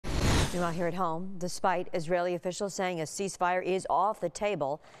Meanwhile, here at home, despite Israeli officials saying a ceasefire is off the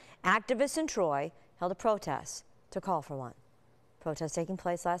table, activists in Troy held a protest to call for one. Protest taking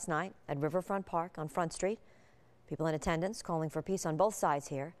place last night at Riverfront Park on Front Street. People in attendance calling for peace on both sides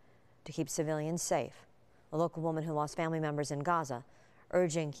here to keep civilians safe. A local woman who lost family members in Gaza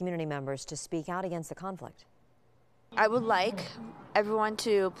urging community members to speak out against the conflict. I would like everyone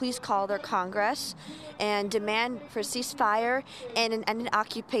to please call their Congress and demand for ceasefire and an end to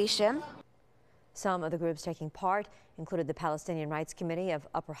occupation. Some of the groups taking part included the Palestinian Rights Committee of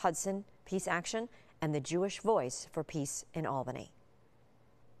Upper Hudson Peace Action and the Jewish Voice for Peace in Albany.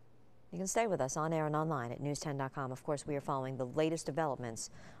 You can stay with us on air and online at news10.com. Of course, we are following the latest developments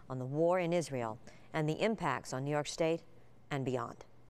on the war in Israel and the impacts on New York State and beyond.